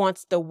that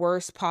wants the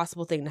worst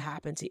possible thing to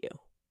happen to you.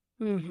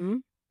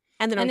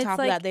 And then on top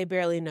of that, they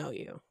barely know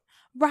you.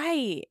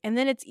 Right. And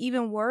then it's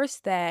even worse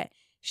that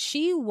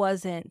she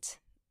wasn't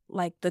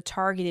like the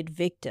targeted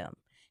victim.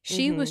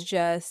 She was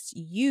just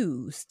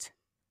used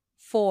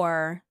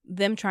for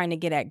them trying to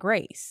get at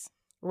Grace.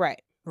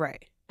 Right.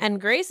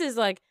 And Grace is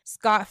like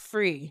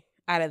scot-free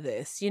out of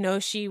this. You know,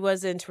 she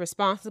wasn't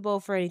responsible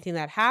for anything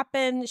that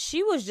happened.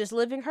 She was just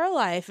living her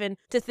life. And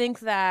to think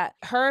that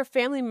her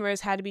family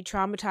members had to be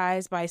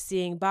traumatized by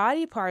seeing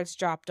body parts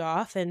dropped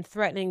off and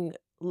threatening,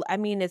 I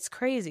mean, it's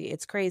crazy.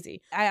 It's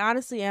crazy. I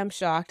honestly am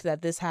shocked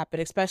that this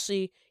happened,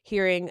 especially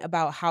hearing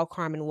about how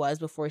Carmen was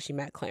before she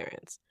met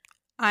Clarence.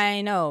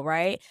 I know,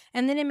 right?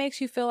 And then it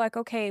makes you feel like,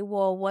 okay,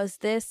 well, was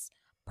this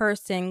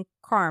person,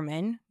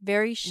 Carmen,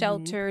 very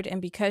sheltered,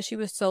 and because she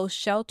was so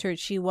sheltered,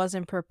 she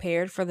wasn't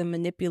prepared for the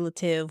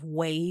manipulative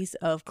ways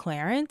of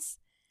Clarence?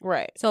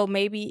 Right. So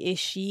maybe is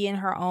she in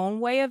her own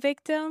way a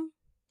victim?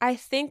 I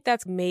think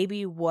that's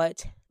maybe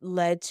what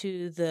led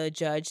to the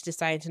judge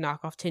deciding to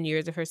knock off 10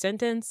 years of her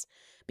sentence,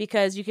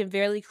 because you can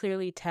very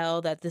clearly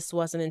tell that this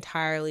wasn't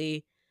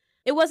entirely,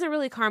 it wasn't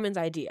really Carmen's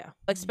idea,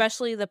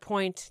 especially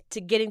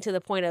getting to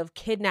the point of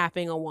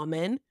kidnapping a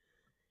woman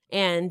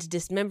and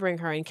dismembering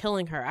her and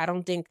killing her. I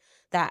don't think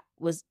that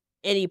was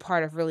any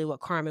part of really what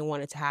Carmen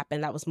wanted to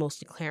happen. That was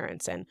mostly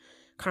Clarence, and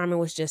Carmen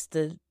was just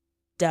the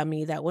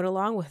dummy that went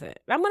along with it.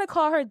 I'm going to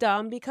call her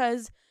dumb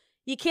because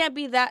you can't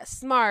be that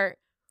smart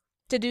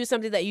to do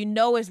something that you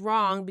know is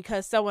wrong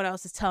because someone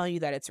else is telling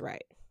you that it's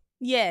right.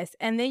 Yes,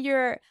 and then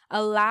you're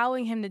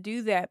allowing him to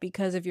do that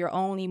because of your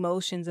own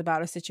emotions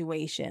about a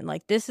situation.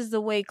 Like, this is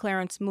the way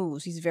Clarence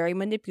moves. He's very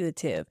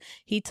manipulative.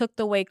 He took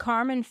the way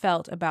Carmen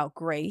felt about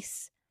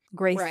Grace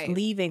right.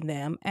 leaving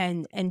them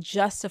and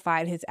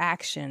justified his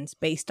actions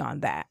based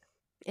on that.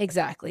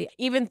 Exactly.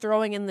 Even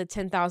throwing in the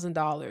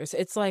 $10,000.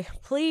 It's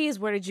like, please,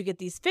 where did you get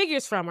these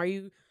figures from? Are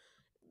you,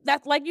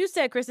 that, like you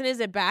said, Kristen, is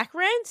it back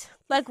rent?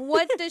 Like,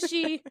 what does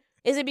she,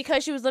 is it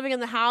because she was living in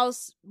the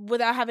house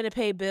without having to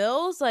pay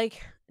bills?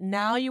 Like,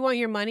 now you want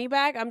your money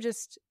back? I'm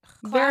just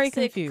very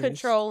confused.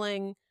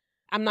 Controlling.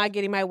 I'm not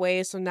getting my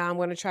way, so now I'm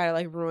going to try to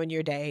like ruin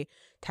your day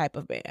type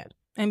of man.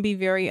 And be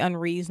very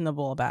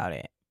unreasonable about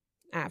it.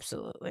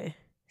 Absolutely.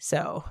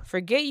 So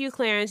forget you,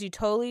 Clarence. You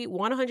totally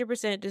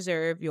 100%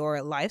 deserve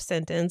your life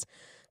sentence.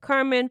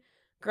 Carmen,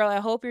 girl, I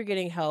hope you're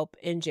getting help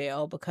in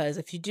jail, because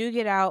if you do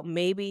get out,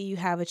 maybe you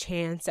have a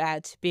chance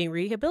at being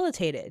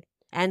rehabilitated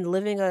and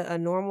living a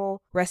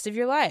normal rest of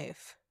your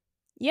life.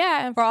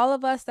 Yeah. And for all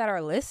of us that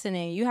are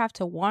listening, you have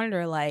to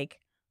wonder, like,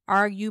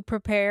 are you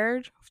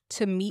prepared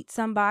to meet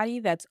somebody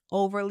that's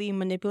overly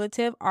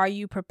manipulative? Are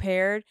you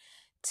prepared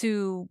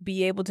to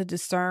be able to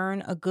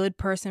discern a good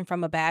person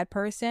from a bad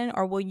person,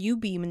 or will you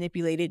be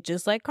manipulated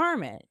just like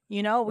Carmen?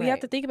 You know, we have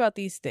to think about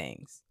these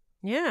things.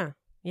 Yeah.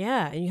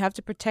 And you have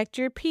to protect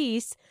your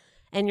peace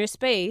and your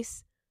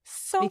space.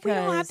 So we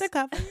don't have to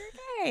cover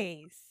your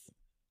case.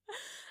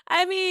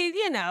 I mean,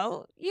 you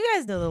know, you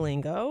guys know the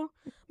lingo,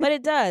 but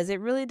it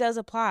really does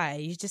apply.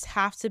 You just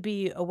have to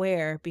be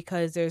aware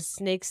because there's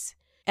snakes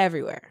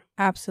everywhere.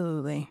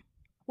 Absolutely.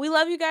 We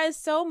love you guys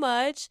so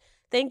much.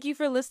 Thank you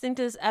for listening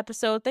to this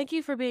episode. Thank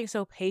you for being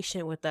so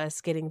patient with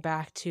us getting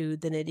back to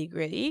the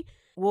nitty-gritty.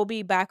 We'll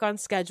be back on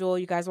schedule.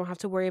 You guys won't have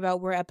to worry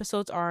about where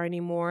episodes are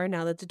anymore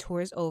now that the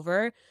tour is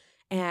over.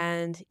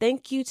 And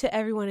thank you to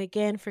everyone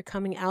again for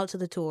coming out to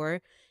the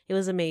tour. It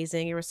was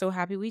amazing. And we're so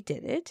happy we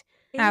did it.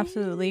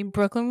 Absolutely.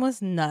 Brooklyn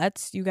was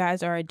nuts. You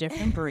guys are a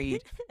different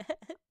breed.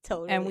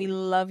 Totally. And we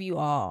love you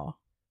all.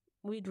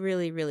 We'd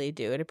really, really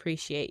do and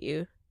appreciate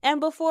you. And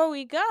before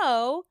we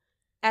go,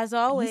 as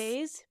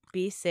always,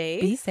 be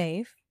safe. Be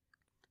safe.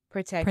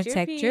 Protect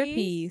your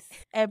peace.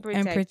 And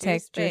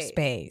protect your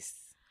space.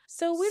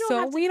 So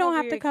we don't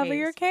have to cover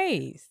your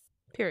case.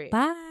 Period.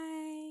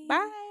 Bye.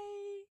 Bye.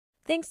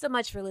 Thanks so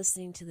much for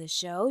listening to the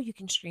show. You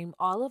can stream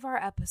all of our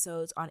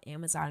episodes on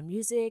Amazon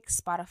Music,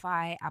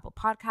 Spotify, Apple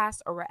Podcasts,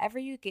 or wherever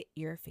you get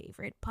your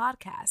favorite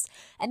podcasts.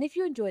 And if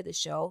you enjoy the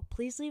show,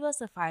 please leave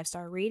us a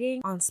 5-star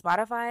rating on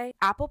Spotify,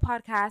 Apple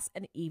Podcasts,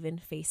 and even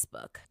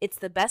Facebook. It's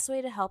the best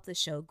way to help the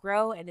show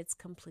grow, and it's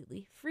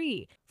completely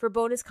free. For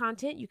bonus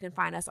content, you can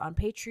find us on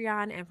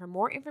Patreon, and for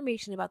more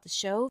information about the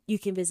show, you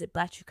can visit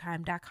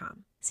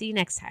blacktruecrime.com. See you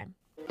next time.